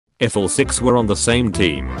If all 6 were on the same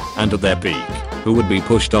team and at their peak, who would be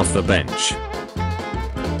pushed off the bench?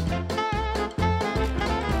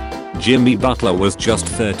 Jimmy Butler was just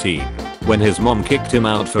 13 when his mom kicked him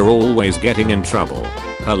out for always getting in trouble.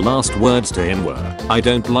 Her last words to him were, "I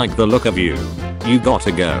don't like the look of you. You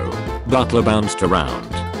gotta go." Butler bounced around,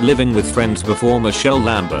 living with friends before Michelle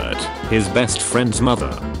Lambert, his best friend's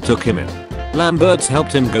mother, took him in. Lambert's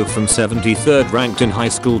helped him go from 73rd ranked in high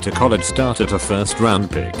school to college starter to first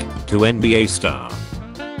round pick to NBA star.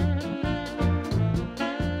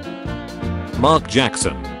 Mark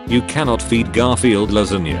Jackson, you cannot feed Garfield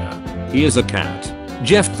lasagna. He is a cat.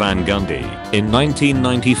 Jeff Van Gundy, in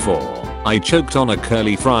 1994. I choked on a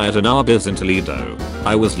curly fry at an Arby's in Toledo.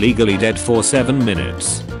 I was legally dead for 7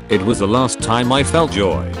 minutes. It was the last time I felt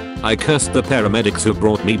joy. I cursed the paramedics who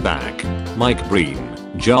brought me back. Mike Breen,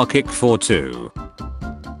 jar kick for 2.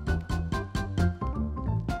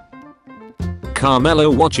 Carmelo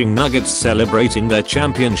watching Nuggets celebrating their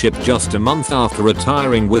championship just a month after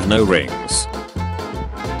retiring with no rings.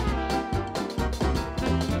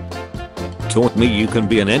 Taught me you can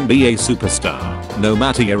be an NBA superstar, no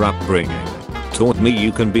matter your upbringing. Taught me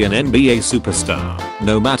you can be an NBA superstar,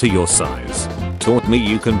 no matter your size. Taught me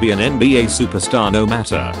you can be an NBA superstar no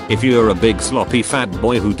matter if you're a big sloppy fat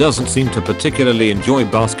boy who doesn't seem to particularly enjoy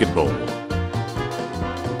basketball.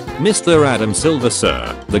 Mr. Adam Silver,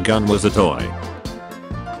 sir, the gun was a toy.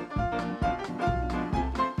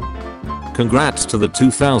 Congrats to the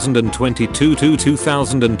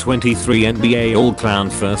 2022-2023 NBA All-Clown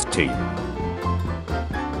First Team.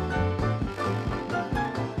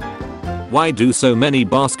 Why do so many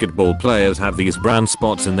basketball players have these brown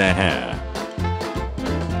spots in their hair?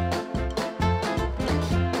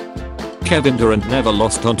 Kevin Durant never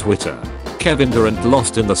lost on Twitter. Kevin Durant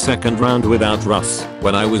lost in the second round without Russ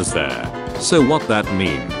when I was there. So what that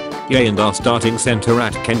mean? Ye and our starting center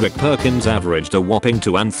at Kendrick Perkins averaged a whopping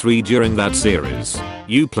 2 and 3 during that series.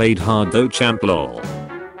 You played hard though, champ, lol.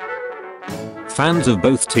 Fans of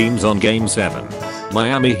both teams on Game 7.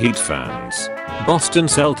 Miami Heat fans. Boston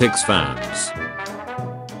Celtics fans.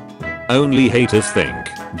 Only haters think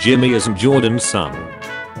Jimmy isn't Jordan's son.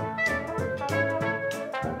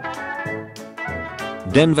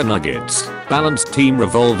 Denver Nuggets, balanced team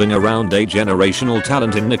revolving around a generational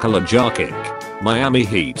talent in Nikola Jokic. Miami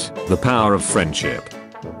Heat, the power of friendship.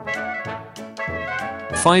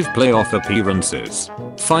 5 playoff appearances.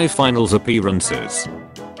 5 finals appearances.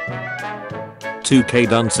 2K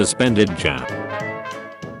done suspended Jap.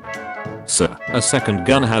 Sir, a second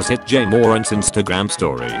gun has hit Jay Morant's Instagram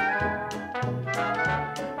story.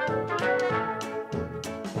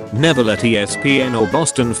 Never let ESPN or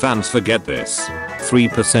Boston fans forget this.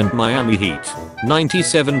 3% Miami Heat,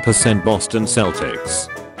 97% Boston Celtics.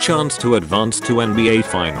 Chance to advance to NBA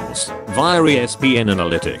Finals via ESPN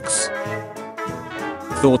Analytics.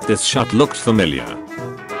 Thought this shot looked familiar.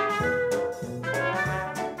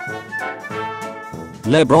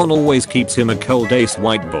 LeBron always keeps him a cold ace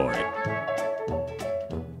white boy.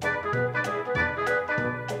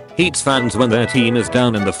 Heat's fans when their team is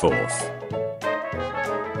down in the 4th.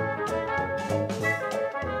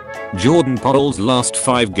 Jordan Poole's last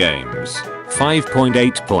 5 games,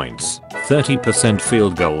 5.8 points, 30%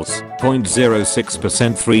 field goals,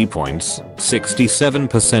 0.06% 3 points,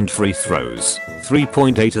 67% free throws,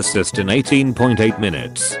 3.8 assists in 18.8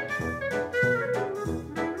 minutes.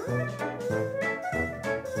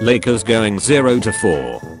 Lakers going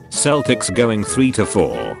 0-4, Celtics going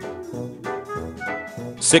 3-4.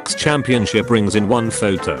 6 championship rings in one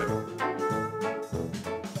photo.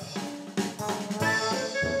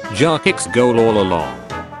 Jokic's goal all along.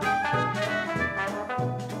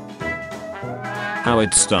 How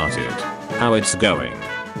it started. How it's going.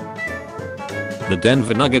 The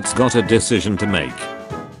Denver Nuggets got a decision to make.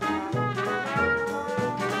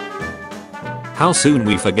 How soon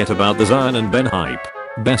we forget about the Zion and Ben hype.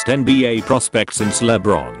 Best NBA prospect since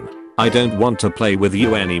LeBron. I don't want to play with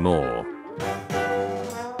you anymore.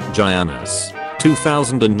 Giannis.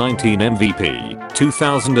 2019 MVP,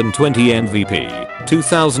 2020 MVP,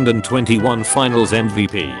 2021 Finals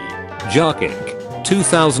MVP. Jokic.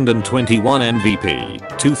 2021 MVP,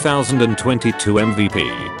 2022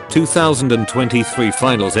 MVP, 2023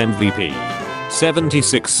 Finals MVP.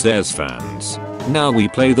 76ers fans. Now we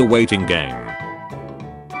play the waiting game.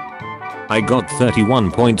 I got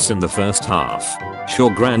 31 points in the first half. Sure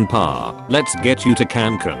grandpa, let's get you to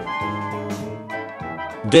Cancun.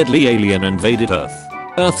 Deadly alien invaded Earth.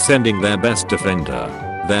 Earth sending their best defender.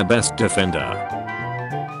 Their best defender.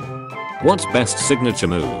 What's best signature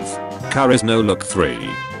move? Curry's no look 3.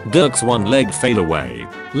 Dirk's one leg fadeaway.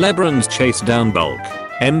 LeBron's chase down bulk.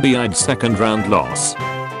 Embiid's second round loss.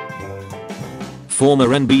 Former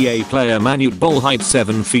NBA player Manute Bol height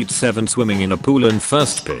 7 feet 7 swimming in a pool and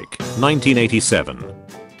first pick, 1987.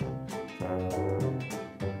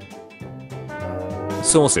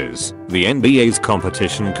 Sources: the NBA's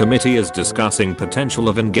competition committee is discussing potential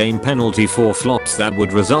of in-game penalty for flops that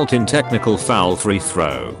would result in technical foul free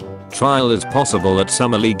throw. Trial is possible at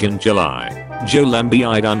Summer League in July. Joel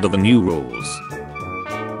Embiid under the new rules.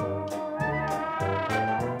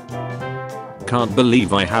 Can't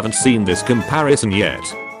believe I haven't seen this comparison yet.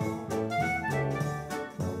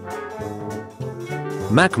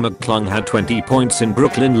 Mac McClung had 20 points in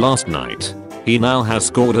Brooklyn last night. He now has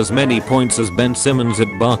scored as many points as Ben Simmons at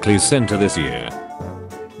Barclays Center this year.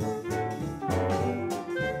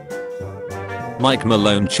 Mike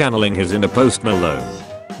Malone channeling his inner Post Malone.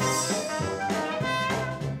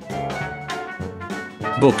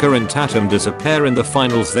 Booker and Tatum disappear in the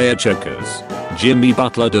finals, they're chokers. Jimmy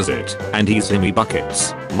Butler does it, and he's Jimmy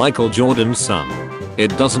Buckets, Michael Jordan's son.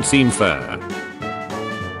 It doesn't seem fair.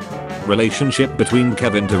 Relationship between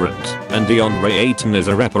Kevin Durant and DeAndre Ayton is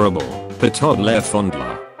irreparable, per Todd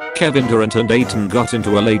Lefondla. Kevin Durant and Ayton got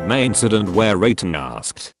into a late May incident where Ayton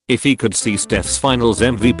asked if he could see Steph's finals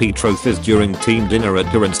MVP trophies during team dinner at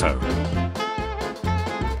Durant's home.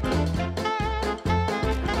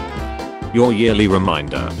 Your yearly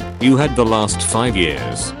reminder. You had the last 5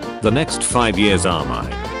 years. The next 5 years are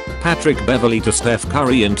mine. Patrick Beverley to Steph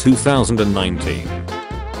Curry in 2019.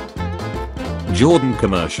 Jordan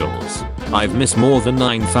commercials. I've missed more than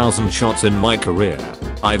 9,000 shots in my career.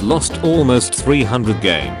 I've lost almost 300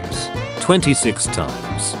 games. 26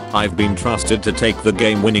 times. I've been trusted to take the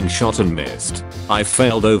game-winning shot and missed. I've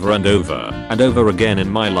failed over and over again in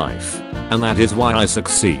my life. And that is why I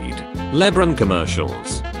succeed. LeBron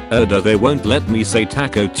commercials. They won't let me say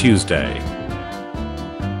Taco Tuesday.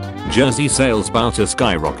 Jersey sales about to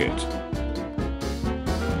skyrocket.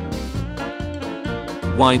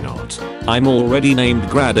 Why not? I'm already named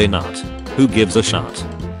Grad A Nut. Who gives a shot?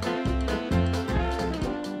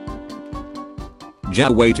 Ja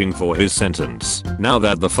waiting for his sentence now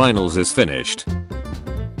that the finals is finished.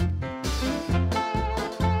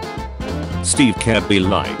 Steve Kerr be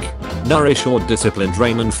like, nourish or discipline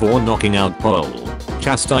Draymond for knocking out Paul.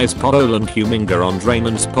 Chastise Paul and Kuminga on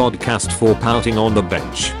Draymond's podcast for pouting on the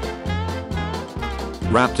bench.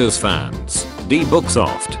 Raptors fans, D-Book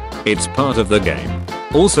soft. It's part of the game.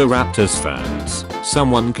 Also Raptors fans,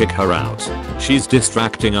 someone kick her out. She's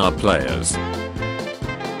distracting our players.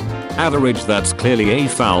 Average, that's clearly a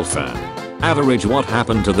foul fan. Average, what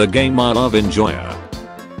happened to the game I love enjoyer?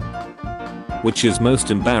 Which is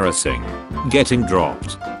most embarrassing? Getting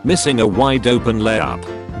dropped, missing a wide open layup,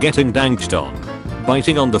 getting danked on,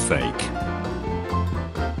 biting on the fake.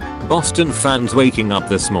 Boston fans waking up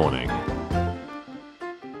this morning.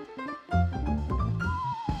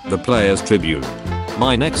 The Players Tribune.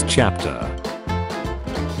 My next chapter.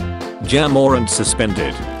 Ja Morant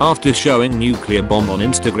suspended after showing nuclear bomb on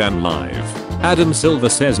Instagram Live. Adam Silver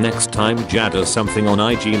says next time Ja does something on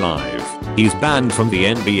IG Live, he's banned from the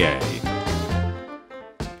NBA.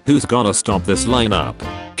 Who's gonna stop this lineup?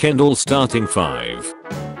 Kendall starting 5.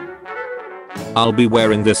 I'll be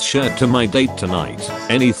wearing this shirt to my date tonight.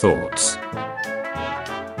 Any thoughts?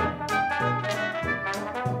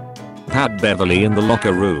 Pat Beverley in the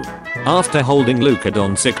locker room after holding Luka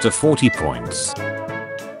Doncic to 40 points.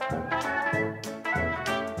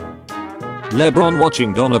 LeBron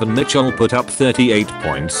watching Donovan Mitchell put up 38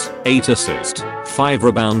 points, 8 assists, 5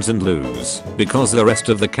 rebounds and lose because the rest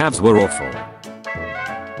of the Cavs were awful.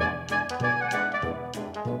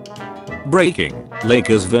 Breaking.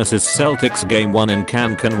 Lakers vs Celtics Game 1 in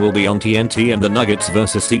Cancun will be on TNT and the Nuggets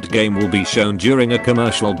vs Heat game will be shown during a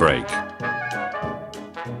commercial break.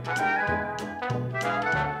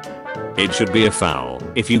 It should be a foul.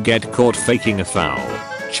 If you get caught faking a foul,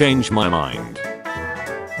 change my mind.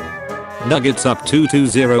 Nuggets up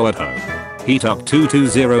 2-0 at home. Heat up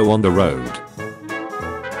 2-0 on the road.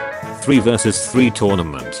 3 vs 3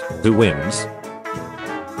 tournament. Who wins?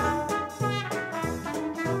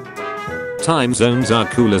 Time zones are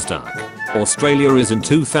cool as duck. Australia is in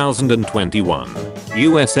 2021.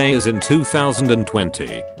 USA is in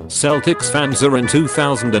 2020. Celtics fans are in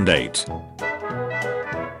 2008.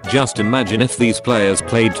 Just imagine if these players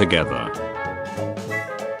played together.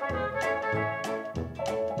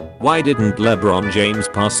 Why didn't LeBron James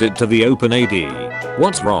pass it to the open AD?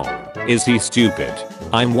 What's wrong? Is he stupid?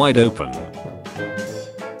 I'm wide open.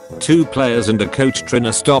 2 players and a coach trying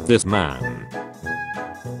to stop this man.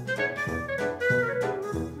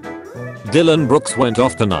 Dylan Brooks went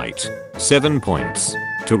off tonight. 7 points,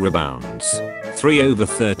 2 rebounds, 3 over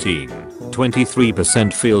 13,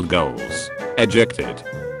 23% field goals. Ejected.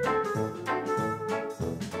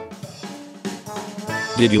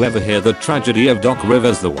 Did you ever hear the tragedy of Doc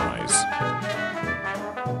Rivers the Wise?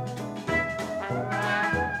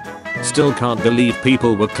 Still can't believe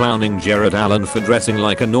people were clowning Jared Allen for dressing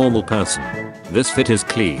like a normal person. This fit is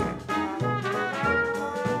clean.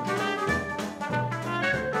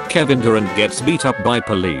 Kevin Durant gets beat up by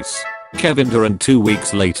police. Kevin Durant 2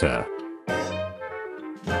 weeks later.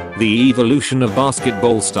 The evolution of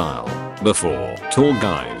basketball style. Before, tall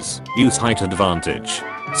guys use height advantage.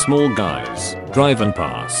 Small guys drive and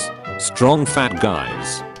pass. Strong fat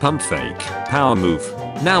guys pump fake, power move.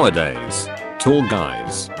 Nowadays, tall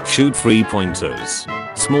guys shoot 3-pointers.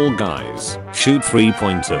 Small guys shoot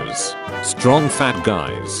 3-pointers. Strong fat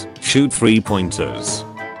guys shoot 3-pointers.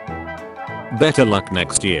 Better luck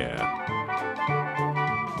next year.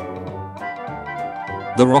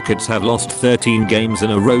 The Rockets have lost 13 games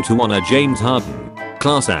in a row to honor James Harden.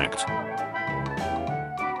 Class act.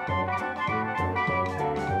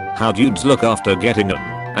 How dudes look after getting an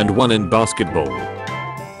and one in basketball.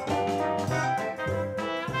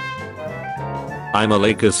 I'm a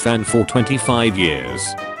Lakers fan for 25 years.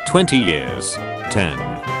 20 years.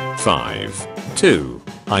 10. 5. 2.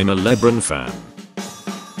 I'm a LeBron fan.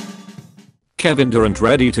 Kevin Durant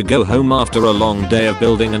ready to go home after a long day of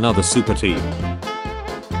building another super team.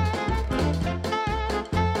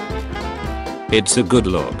 It's a good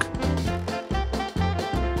look.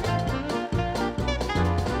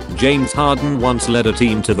 James Harden once led a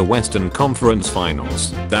team to the Western Conference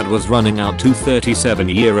Finals that was running out 2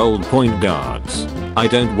 37-year-old point guards. I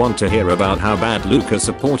don't want to hear about how bad Luka's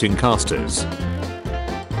supporting cast is.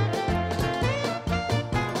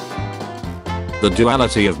 The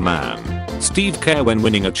duality of man. Steve Kerr when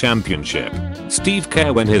winning a championship. Steve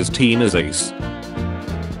Kerr when his team is ace.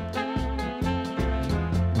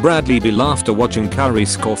 Bradley Beal after watching Curry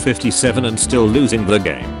score 57 and still losing the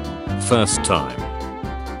game. First time.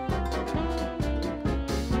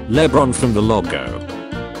 LeBron from the logo.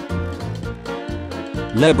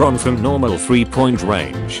 LeBron from normal 3-point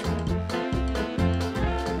range.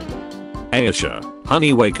 Aisha,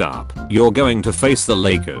 honey wake up, you're going to face the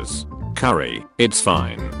Lakers. Curry, it's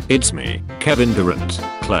fine, it's me, Kevin Durant,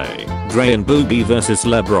 Clay, Dre and Boogie versus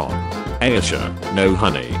LeBron. Aisha, no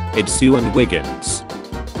honey, it's you and Wiggins.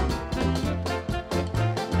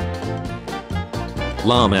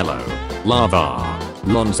 LaMelo, Lava,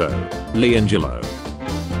 Lonzo, LiAngelo.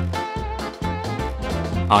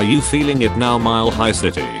 Are you feeling it now, Mile High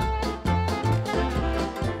City?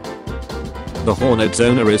 The Hornets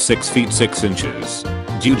owner is 6 feet 6 inches.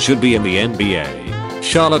 Dude should be in the NBA.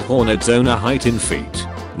 Charlotte Hornets owner height in feet.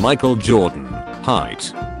 Michael Jordan,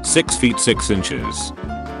 height 6 feet 6 inches.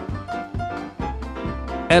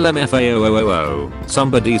 LMFAO.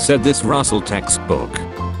 Somebody said this Russell textbook.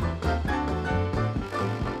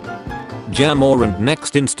 Jamorant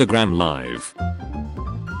next Instagram live.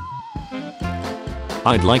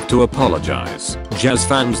 I'd like to apologize, Jazz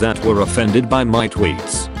fans that were offended by my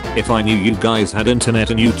tweets. If I knew you guys had internet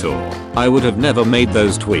in Utah, I would have never made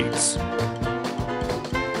those tweets.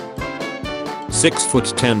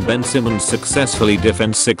 6'10" Ben Simmons successfully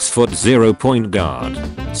defends 6'0" point guard.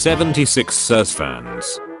 76ers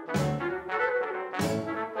fans.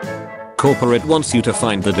 Corporate wants you to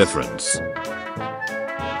find the difference.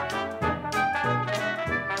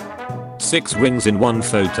 6 rings in one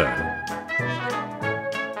photo.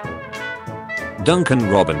 Duncan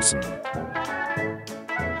Robinson.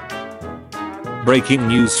 Breaking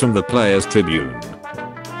news from the Players Tribune.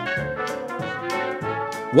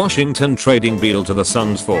 Washington trading Beal to the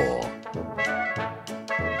Suns for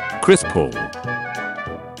Chris Paul,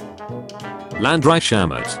 Landry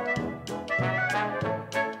Shamet,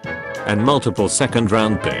 and multiple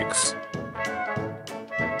second-round picks.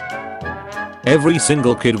 Every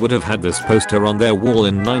single kid would have had this poster on their wall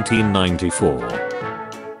in 1994.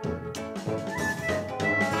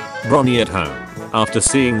 Bronny at home, after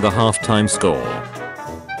seeing the halftime score.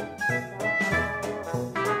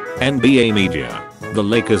 NBA media, the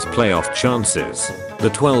Lakers' playoff chances, the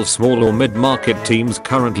 12 small or mid-market teams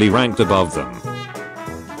currently ranked above them.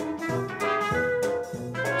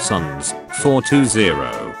 Suns,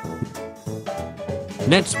 4-2-0.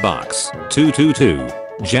 Nets Bucks, 2-2-2.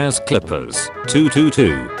 Jazz Clippers,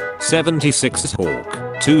 2-2-2. 76ers Hawk,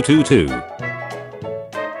 2-2-2.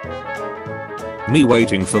 Me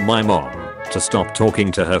waiting for my mom to stop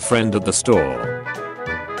talking to her friend at the store.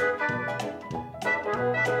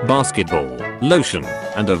 Basketball, lotion,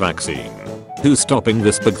 and a vaccine. Who's stopping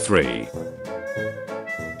this big three?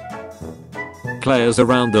 Players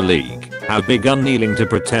around the league have begun kneeling to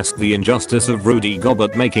protest the injustice of Rudy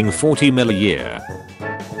Gobert making $40 million a year.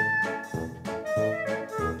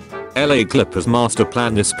 LA Clippers master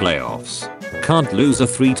plan this playoffs. Can't lose a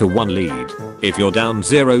 3-1 lead if you're down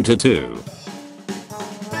 0-2.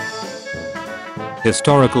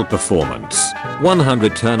 Historical performance,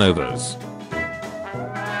 100 turnovers.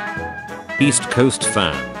 East Coast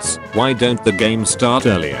fans, why don't the game start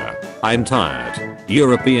earlier? I'm tired.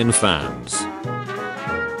 European fans.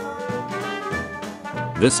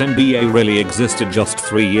 This NBA really existed just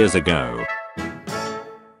 3 years ago.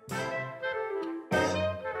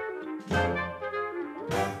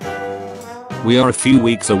 We are a few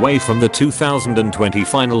weeks away from the 2020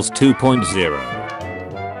 Finals 2.0.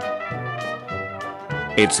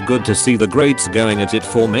 It's good to see the greats going at it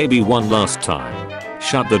for maybe one last time.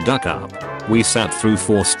 Shut the duck up. We sat through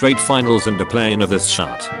 4 straight finals and a plane of this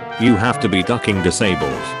shut. You have to be ducking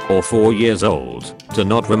disabled or 4 years old to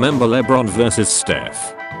not remember LeBron versus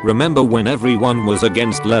Steph. Remember when everyone was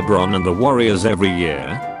against LeBron and the Warriors every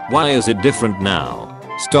year? Why is it different now?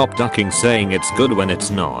 Stop ducking saying it's good when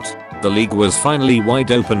it's not. The league was finally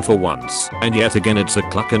wide open for once, and yet again it's a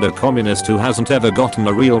cluck and a communist who hasn't ever gotten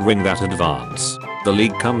a real ring that advance. The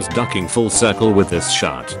league comes ducking full circle with this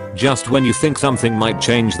shut. Just when you think something might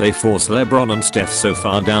change, they force LeBron and Steph so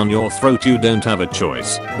far down your throat you don't have a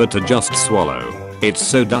choice but to just swallow. It's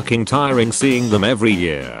so ducking tiring seeing them every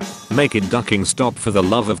year. Make it ducking stop for the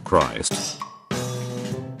love of Christ.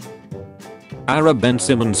 Ara Ben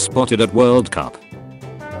Simmons spotted at World Cup.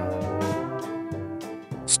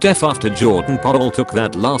 Steph after Jordan Poole took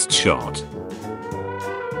that last shot.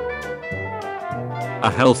 A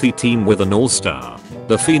healthy team with an all-star,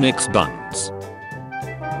 the Phoenix Suns.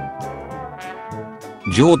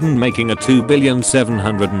 Jordan making a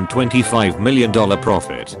 $2,725 million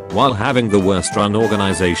profit while having the worst run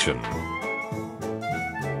organization.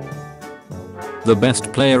 The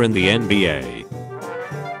best player in the NBA.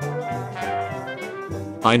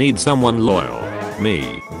 I need someone loyal.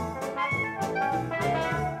 Me.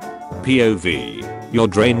 POV. You're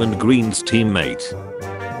Draymond Green's teammate.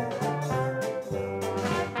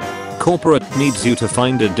 Corporate needs you to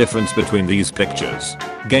find a difference between these pictures.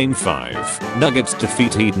 Game 5. Nuggets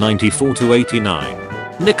defeat Heat 94-89.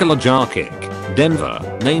 Nikola Jokic. Denver.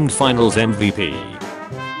 Named Finals MVP.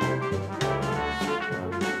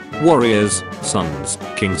 Warriors, Suns,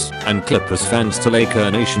 Kings, and Clippers fans to Laker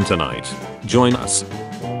Nation tonight. Join us.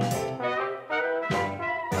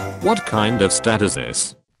 What kind of stat is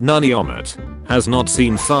this? Nani Omet. Has not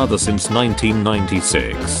seen father since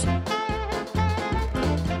 1996.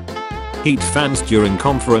 Heat fans during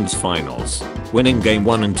conference finals. Winning game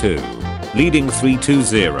 1 and 2. Leading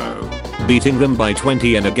 3-0. Beating them by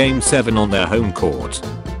 20 in a game 7 on their home court.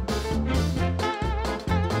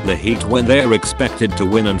 The Heat when they're expected to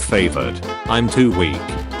win and favored. I'm too weak.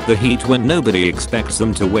 The Heat when nobody expects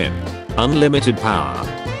them to win. Unlimited power.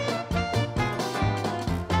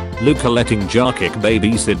 Luka letting Jokic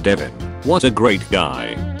babysit Devin. What a great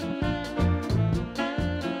guy.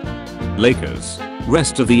 Lakers.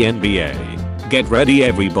 Rest of the NBA. Get ready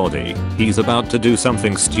everybody, he's about to do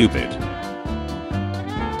something stupid.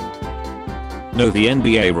 Know the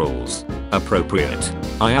NBA rules. Appropriate.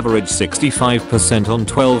 I average 65% on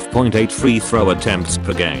 12.8 free throw attempts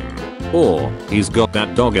per game. Or, he's got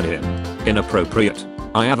that dog in him. Inappropriate.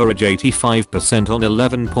 I average 85% on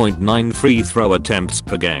 11.9 free throw attempts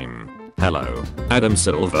per game. Hello, Adam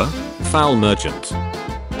Silver? Foul merchant.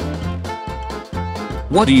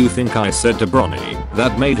 What do you think I said to Bronny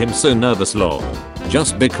that made him so nervous lol?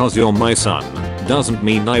 Just because you're my son doesn't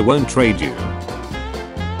mean I won't trade you.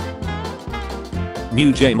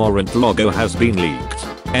 New Ja Morant logo has been leaked.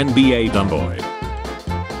 NBA Dumbboy.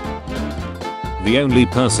 The only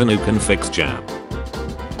person who can fix Jam.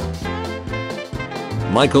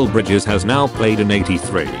 Michael Bridges has now played in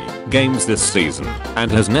 83 games this season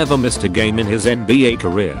and has never missed a game in his NBA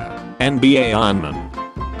career. NBA Ironman.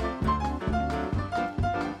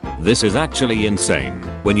 This is actually insane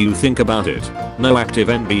when you think about it. No active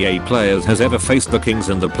NBA players has ever faced the Kings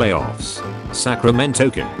in the playoffs.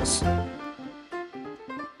 Sacramento Kings.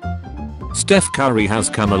 Steph Curry has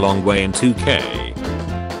come a long way in 2K.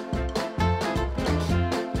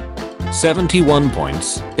 71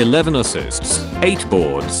 points, 11 assists, 8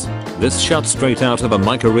 boards. This shot straight out of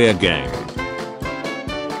my career game.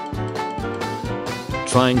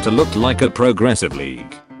 Trying to look like a progressive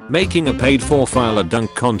league. Making a paid-for file a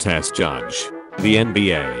dunk contest judge. The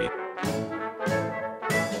NBA.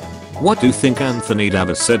 What do you think Anthony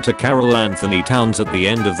Davis said to Karl Anthony Towns at the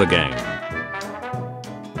end of the game?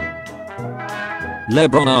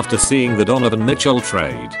 LeBron after seeing the Donovan Mitchell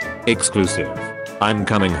trade. Exclusive. I'm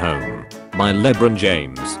coming home. By LeBron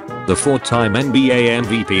James. The 4-time NBA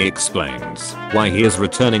MVP explains why he is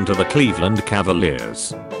returning to the Cleveland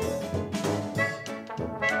Cavaliers.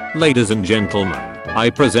 Ladies and gentlemen, I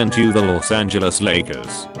present you the Los Angeles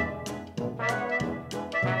Lakers.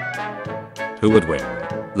 Who would win?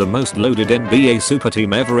 The most loaded NBA super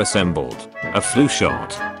team ever assembled. A flu shot.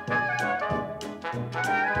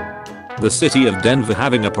 The city of Denver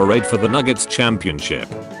having a parade for the Nuggets championship.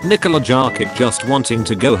 Nikola Jokic just wanting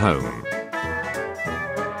to go home.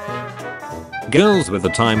 Girls with a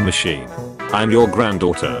time machine. I'm your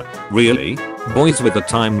granddaughter. Really? Boys with a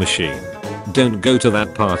time machine. Don't go to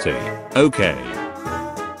that party. Okay.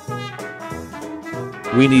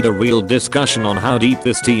 We need a real discussion on how deep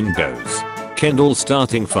this team goes. Kendall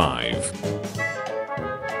starting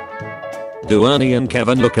 5. Do Ernie and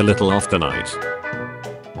Kevin look a little off tonight?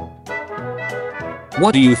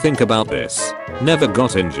 What do you think about this? Never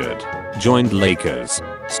got injured. Joined Lakers.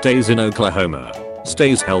 Stays in Oklahoma.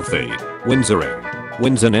 Stays healthy. Wins a ring.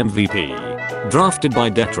 Wins an MVP. Drafted by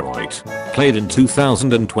Detroit. Played in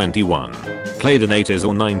 2021. Played in 80s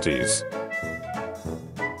or 90s.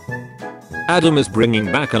 Adam is bringing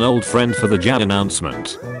back an old friend for the Jan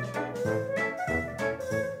announcement.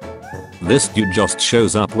 This dude just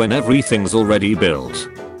shows up when everything's already built.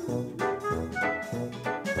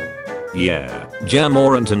 Yeah, Ja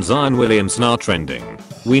Morant and Zion Williamson are trending.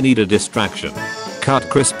 We need a distraction. Cut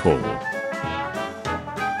Chris Paul.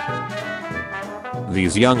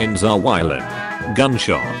 These youngins are wildin'.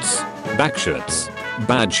 Gunshots. Backshots.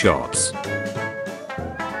 Bad shots.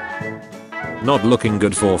 Not looking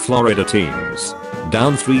good for Florida teams.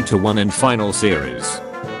 Down 3-1 in final series.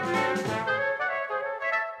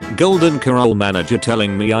 Golden Corral manager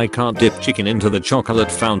telling me I can't dip chicken into the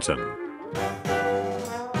chocolate fountain.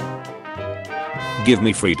 Give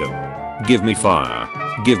me freedom. Give me fire.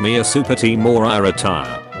 Give me a super team or I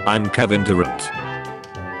retire. I'm Kevin Durant.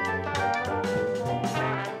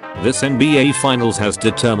 This NBA Finals has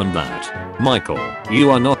determined that, Michael,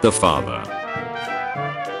 you are not the father.